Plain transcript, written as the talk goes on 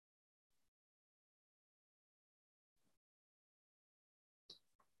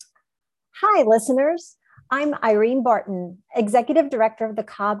Hi, listeners. I'm Irene Barton, Executive Director of the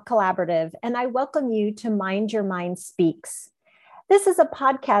Cobb Collaborative, and I welcome you to Mind Your Mind Speaks. This is a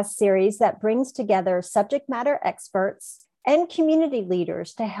podcast series that brings together subject matter experts and community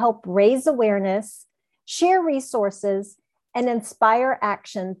leaders to help raise awareness, share resources, and inspire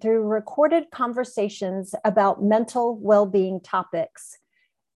action through recorded conversations about mental well-being topics.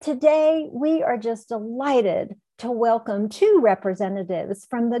 Today, we are just delighted to welcome two representatives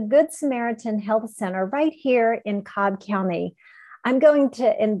from the Good Samaritan Health Center right here in Cobb County. I'm going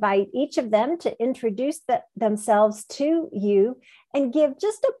to invite each of them to introduce themselves to you and give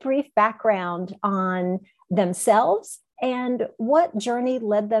just a brief background on themselves and what journey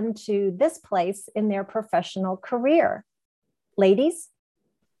led them to this place in their professional career. Ladies?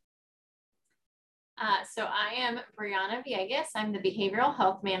 So I am Briahnna Villegas. I'm the Behavioral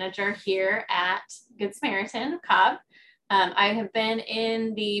Health Manager here at Good Samaritan, Cobb. I have been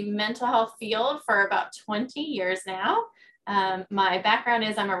in the mental health field for about 20 years now. My background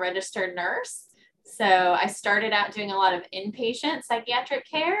is I'm a registered nurse. So I started out doing a lot of inpatient psychiatric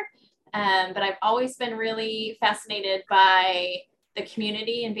care, but I've always been really fascinated by the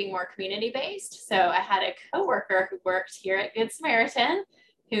community and being more community-based. So I had a coworker who worked here at Good Samaritan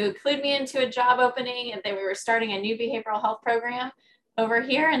who clued me into a job opening, and then we were starting a new behavioral health program over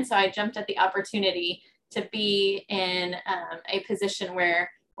here. And so I jumped at the opportunity to be in a position where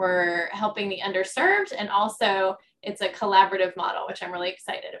we're helping the underserved, and also it's a collaborative model, which I'm really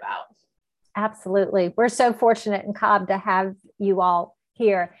excited about. Absolutely. We're so fortunate in Cobb to have you all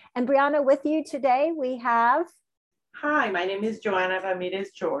here. And Brianna, with you today, we have... Hi, my name is Johanna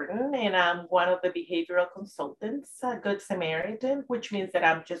Ramirez Jordan, and I'm one of the behavioral consultants at Good Samaritan, which means that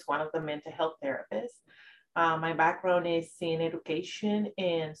I'm just one of the mental health therapists. My background is in education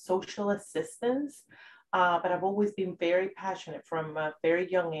and social assistance, but I've always been very passionate from a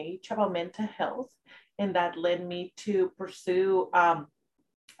very young age about mental health, and that led me to pursue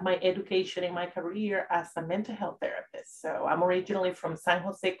my education and my career as a mental health therapist. So I'm originally from San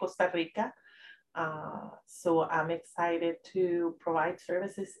Jose, Costa Rica. So I'm excited to provide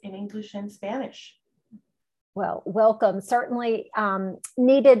services in English and Spanish. Well, welcome. Certainly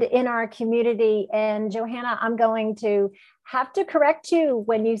needed in our community. And Johanna, I'm going to have to correct you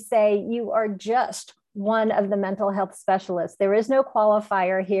when you say you are just one of the mental health specialists. There is no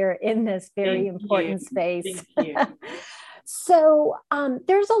qualifier here in this very important space. Thank you. So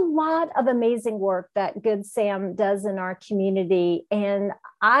there's a lot of amazing work that Good Sam does in our community, and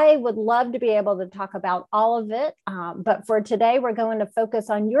I would love to be able to talk about all of it. But for today, we're going to focus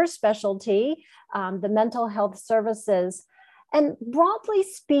on your specialty, the mental health services. And broadly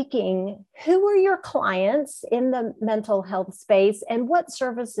speaking, who are your clients in the mental health space, and what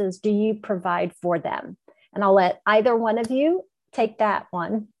services do you provide for them? And I'll let either one of you take that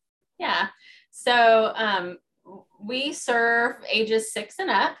one. Yeah. So we serve ages 6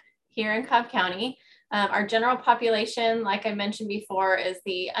 and up here in Cobb County. Our general population, like I mentioned before, is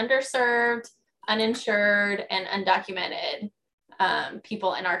the underserved, uninsured, and undocumented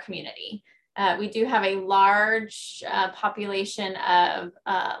people in our community. We do have a large population of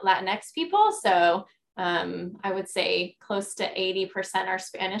Latinx people. So I would say close to 80% are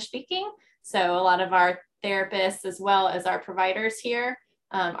Spanish speaking. So a lot of our therapists, as well as our providers here,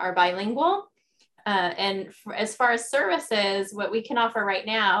 are bilingual. As far as services, what we can offer right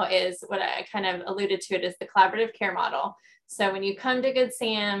now is what I kind of alluded to, it is the collaborative care model. So when you come to Good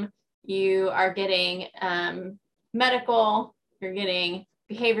Sam, you are getting medical, you're getting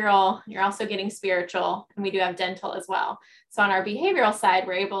behavioral, you're also getting spiritual, and we do have dental as well. So on our behavioral side,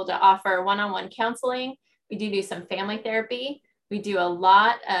 we're able to offer one-on-one counseling. We do some family therapy. We do a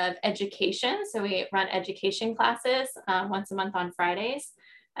lot of education. So we run education classes once a month on Fridays.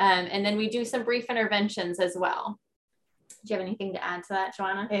 And then we do some brief interventions as well. Do you have anything to add to that,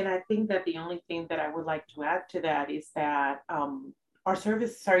 Johanna? And I think that the only thing that I would like to add to that is that our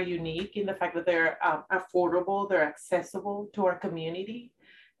services are unique in the fact that they're affordable, they're accessible to our community,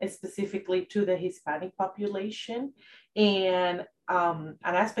 and specifically to the Hispanic population. And an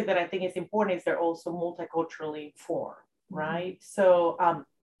aspect that I think is important is they're also multiculturally informed, right? So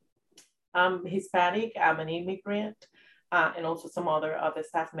I'm Hispanic, I'm an immigrant. And also some other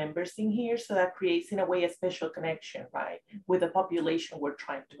staff members in here. So that creates, in a way, a special connection, right, with the population we're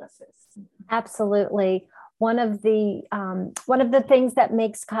trying to assist. Absolutely. One of the things that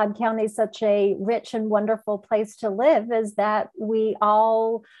makes Cobb County such a rich and wonderful place to live is that we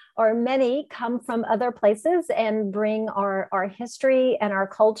all, or many, come from other places and bring our history and our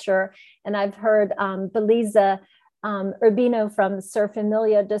culture. And I've heard Belisa Urbino from Sur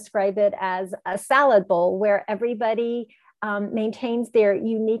Familia describe it as a salad bowl where everybody maintains their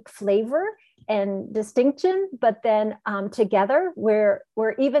unique flavor and distinction, but then together we're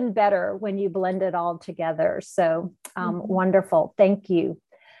even better when you blend it all together. So wonderful. Thank you.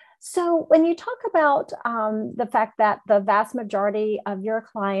 So when you talk about the fact that the vast majority of your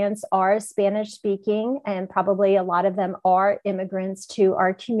clients are Spanish speaking, and probably a lot of them are immigrants to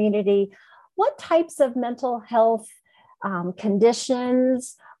our community, what types of mental health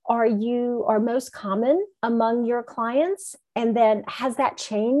conditions are most common among your clients? And then has that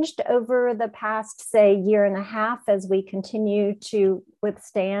changed over the past, say, year and a half as we continue to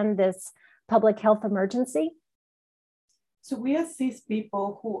withstand this public health emergency? So we assist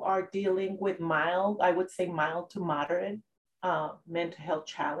people who are dealing with mild, I would say mild to moderate mental health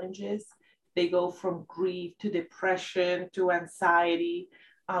challenges. They go from grief to depression to anxiety.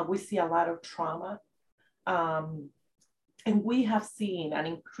 We see a lot of trauma. And we have seen an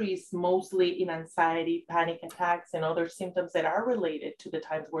increase mostly in anxiety, panic attacks, and other symptoms that are related to the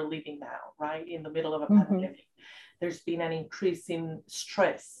times we're living now, right? In the middle of a pandemic. There's been an increase in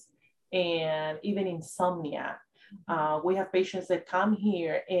stress and even insomnia. We have patients that come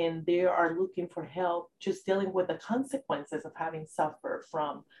here and they are looking for help just dealing with the consequences of having suffered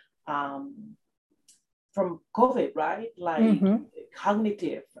from COVID, right? Like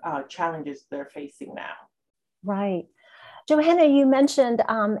cognitive challenges they're facing now. Right. Johanna, you mentioned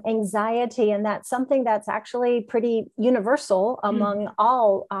anxiety, and that's something that's actually pretty universal among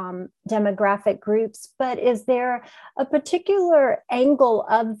all demographic groups. But is there a particular angle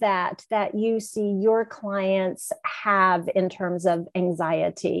of that you see your clients have in terms of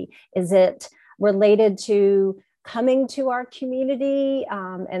anxiety? Is it related to coming to our community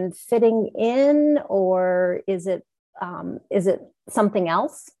and fitting in, or is it something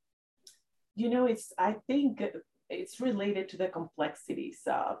else? You know, I think it's related to the complexities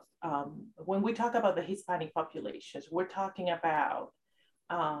of when we talk about the Hispanic populations, we're talking about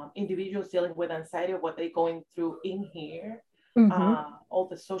individuals dealing with anxiety, what they're going through in here, all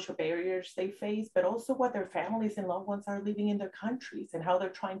the social barriers they face, but also what their families and loved ones are living in their countries and how they're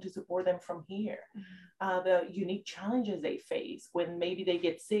trying to support them from here. The unique challenges they face when maybe they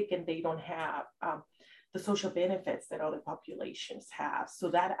get sick and they don't have the social benefits that other populations have.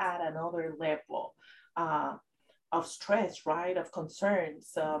 So that add another level of stress, right? Of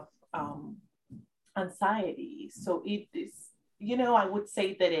concerns, of anxiety. So it is, you know, I would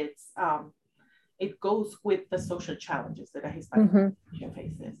say that it goes with the social challenges that a Hispanic population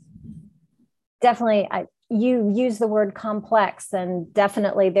faces. Definitely. You use the word complex, and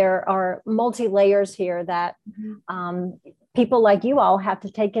definitely there are multi-layers here that people like you all have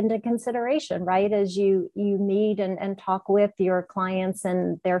to take into consideration, right? As you meet and talk with your clients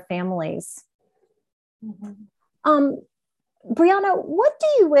and their families. Briahnna, what do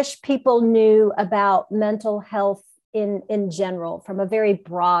you wish people knew about mental health in general from a very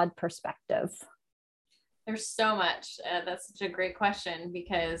broad perspective? There's so much. That's such a great question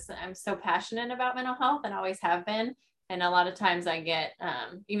because I'm so passionate about mental health and always have been. And a lot of times I get,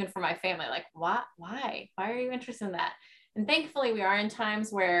 even from my family, like, why are you interested in that? And thankfully we are in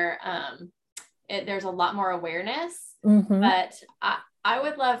times where there's a lot more awareness, but I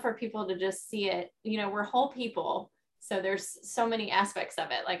would love for people to just see it. You know, we're whole people. So there's so many aspects of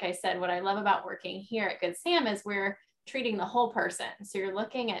it. Like I said, what I love about working here at Good Sam is we're treating the whole person. So you're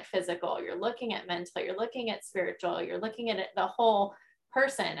looking at physical, you're looking at mental, you're looking at spiritual, you're looking at it, the whole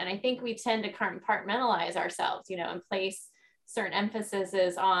person. And I think we tend to compartmentalize ourselves, you know, and place certain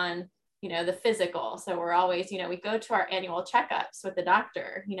emphases on, you know, the physical. So we're always, you know, we go to our annual checkups with the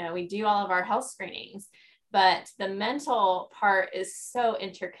doctor, you know, we do all of our health screenings, but the mental part is so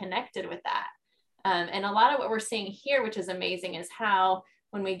interconnected with that. And a lot of what we're seeing here, which is amazing, is how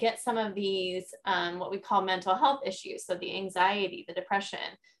when we get some of these, what we call mental health issues, so the anxiety, the depression,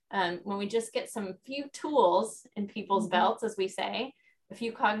 when we just get some few tools in people's belts, as we say, a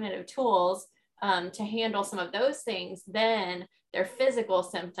few cognitive tools to handle some of those things, then their physical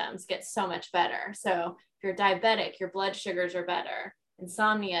symptoms get so much better. So if you're diabetic, your blood sugars are better.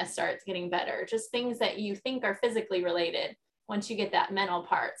 Insomnia starts getting better. Just things that you think are physically related once you get that mental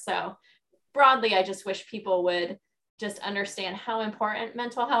part. So broadly, I just wish people would just understand how important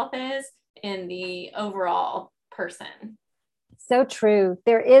mental health is in the overall person. So true.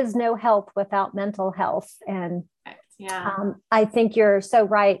 There is no health without mental health. And I think you're so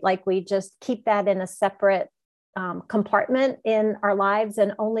right. Like we just keep that in a separate compartment in our lives.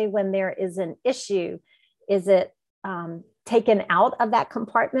 And only when there is an issue is it taken out of that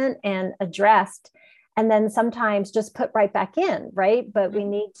compartment and addressed. And then sometimes just put right back in, right? But we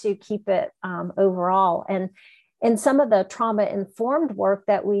need to keep it overall. And in some of the trauma-informed work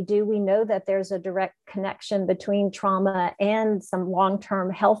that we do, we know that there's a direct connection between trauma and some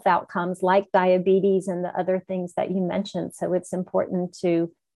long-term health outcomes like diabetes and the other things that you mentioned. So it's important to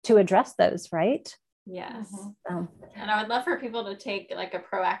address those, right? Yes. And I would love for people to take like a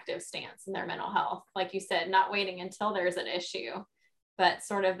proactive stance in their mental health. Like you said, not waiting until there's an issue, but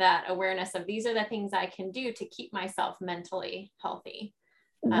sort of that awareness of these are the things I can do to keep myself mentally healthy.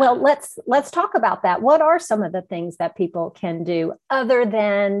 Well, let's talk about that. What are some of the things that people can do other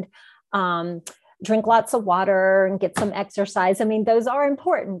than drink lots of water and get some exercise? I mean, those are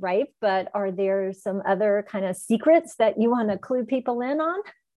important, right? But are there some other kind of secrets that you want to clue people in on?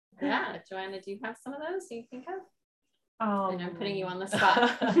 Yeah, Johanna, do you have some of those you think of? And I'm putting you on the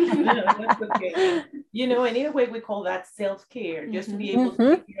spot. No, that's okay. You know, and in a way we call that self-care, just to be able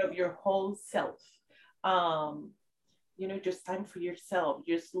to take care of your whole self. You know, just time for yourself,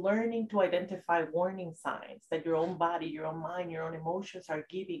 just learning to identify warning signs that your own body, your own mind, your own emotions are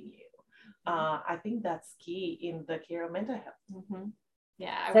giving you. I think that's key in the care of mental health.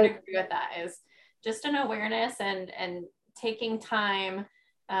 Yeah, I would agree with that. Is just an awareness and taking time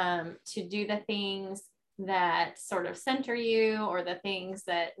to do the things that sort of center you, or the things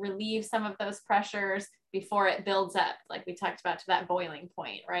that relieve some of those pressures before it builds up, like we talked about, to that boiling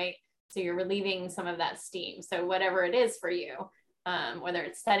point, right? So you're relieving some of that steam. So whatever it is for you, whether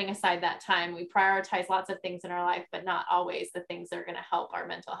it's setting aside that time, we prioritize lots of things in our life, but not always the things that are going to help our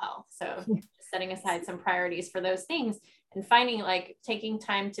mental health. So setting aside some priorities for those things and finding, like, taking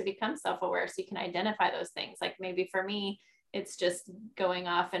time to become self-aware so you can identify those things. Like maybe for me, it's just going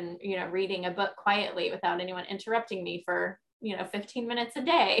off and, you know, reading a book quietly without anyone interrupting me for, 15 minutes a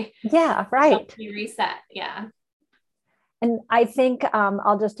day. Yeah, right. Help me reset. Yeah. And I think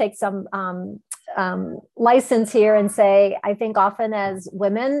I'll just take some license here and say, I think often as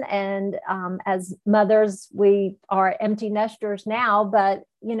women and as mothers, we are empty nesters now, but,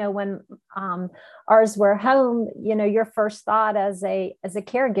 when ours were home, your first thought as a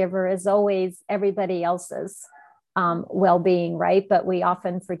caregiver is always everybody else's well-being, right? But we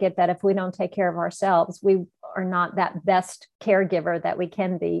often forget that if we don't take care of ourselves, we are not that best caregiver that we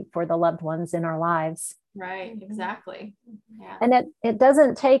can be for the loved ones in our lives. Right, exactly. Yeah. And it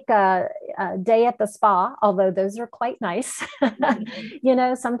doesn't take a day at the spa, although those are quite nice.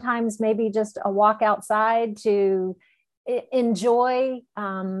 Sometimes maybe just a walk outside to enjoy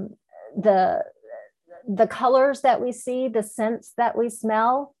the colors that we see, the scents that we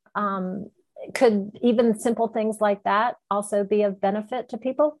smell. Could even simple things like that also be of benefit to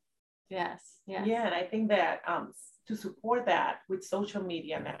people? Yes. Yeah, and I think that to support that with social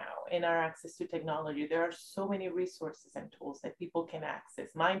media now and our access to technology, there are so many resources and tools that people can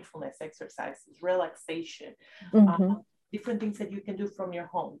access: mindfulness exercises, relaxation, different things that you can do from your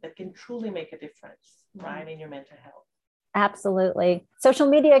home that can truly make a difference, right, in your mental health. Absolutely. Social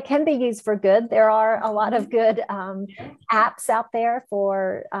media can be used for good. There are a lot of good apps out there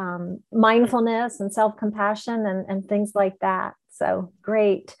for mindfulness and self-compassion and things like that. So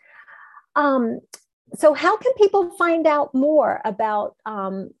great. So how can people find out more about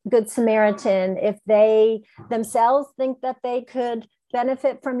Good Samaritan if they themselves think that they could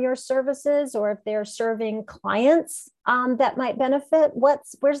benefit from your services, or if they're serving clients that might benefit?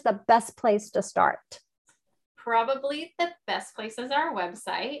 Where's the best place to start? Probably the best place is our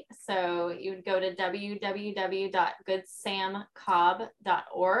website. So you would go to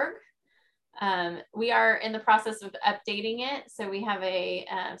www.goodsamcobb.org. We are in the process of updating it. So we have a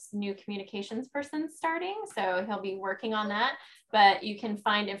new communications person starting. So he'll be working on that, but you can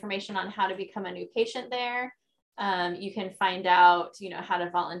find information on how to become a new patient there. You can find out, how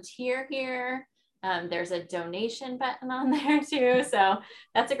to volunteer here. There's a donation button on there too. So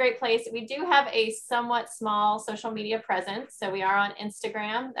that's a great place. We do have a somewhat small social media presence. So we are on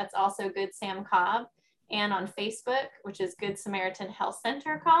Instagram. That's also Good Sam Cobb, and on Facebook, which is Good Samaritan Health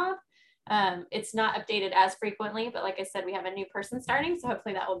Center Cobb. It's not updated as frequently, but like I said, we have a new person starting. So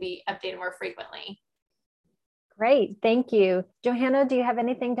hopefully that will be updated more frequently. Great. Thank you. Johanna, do you have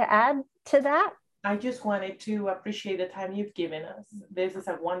anything to add to that? I just wanted to appreciate the time you've given us. This is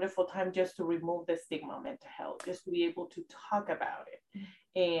a wonderful time just to remove the stigma of mental health, just to be able to talk about it.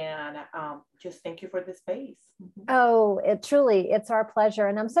 And just thank you for the space. Oh, it's our pleasure.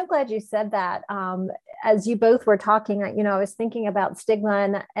 And I'm so glad you said that. As you both were talking, I was thinking about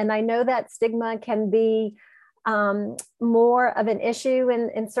stigma, and I know that stigma can be more of an issue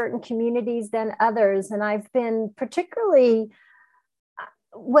in certain communities than others. And I've been particularly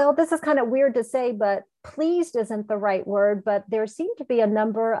well, this is kind of weird to say, but pleased isn't the right word, but there seem to be a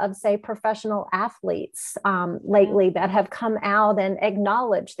number of, say, professional athletes lately that have come out and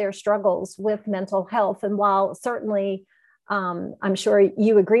acknowledged their struggles with mental health. And while certainly, I'm sure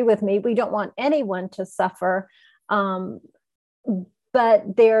you agree with me, we don't want anyone to suffer.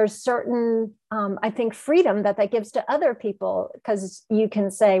 But there's certain, I think, freedom that gives to other people, because you can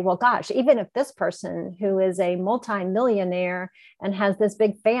say, well, gosh, even if this person who is a multimillionaire and has this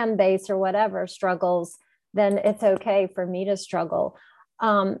big fan base or whatever struggles, then it's okay for me to struggle.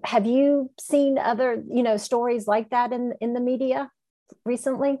 Have you seen other, stories like that in the media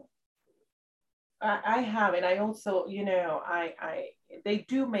recently? I have, and I also, they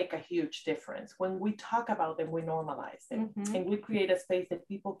do make a huge difference. When we talk about them, we normalize them, and we create a space that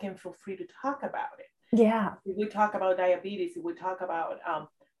people can feel free to talk about it. Yeah. If we talk about diabetes, if we talk about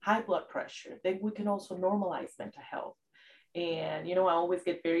high blood pressure, then we can also normalize mental health. And, I always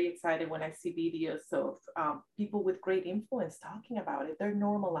get very excited when I see videos of people with great influence talking about it. They're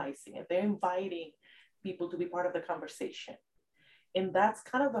normalizing it. They're inviting people to be part of the conversation. And that's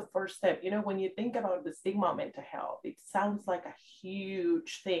kind of the first step. When you think about the stigma of mental health, it sounds like a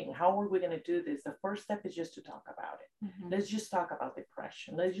huge thing. How are we going to do this? The first step is just to talk about it. Let's just talk about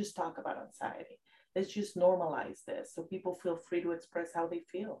depression. Let's just talk about anxiety. Let's just normalize this so people feel free to express how they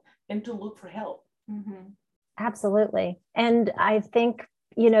feel and to look for help. Absolutely. And I think,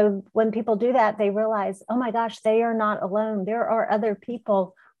 when people do that, they realize, oh my gosh, they are not alone. There are other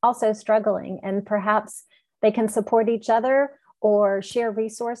people also struggling, and perhaps they can support each other or share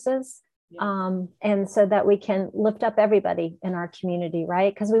resources. And so that we can lift up everybody in our community,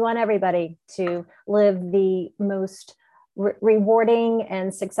 right? Because we want everybody to live the most rewarding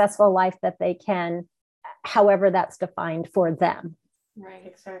and successful life that they can, however that's defined for them. Right,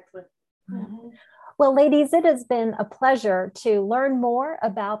 exactly. Well, ladies, it has been a pleasure to learn more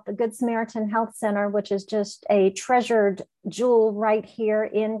about the Good Samaritan Health Center, which is just a treasured jewel right here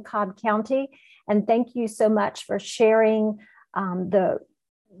in Cobb County. And thank you so much for sharing the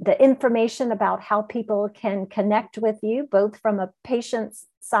information about how people can connect with you, both from a patient's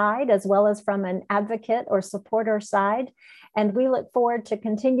side as well as from an advocate or supporter side. And we look forward to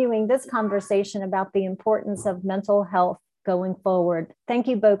continuing this conversation about the importance of mental health going forward. Thank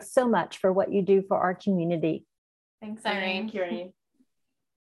you both so much for what you do for our community. Thanks, Irene. Thank you, Irene.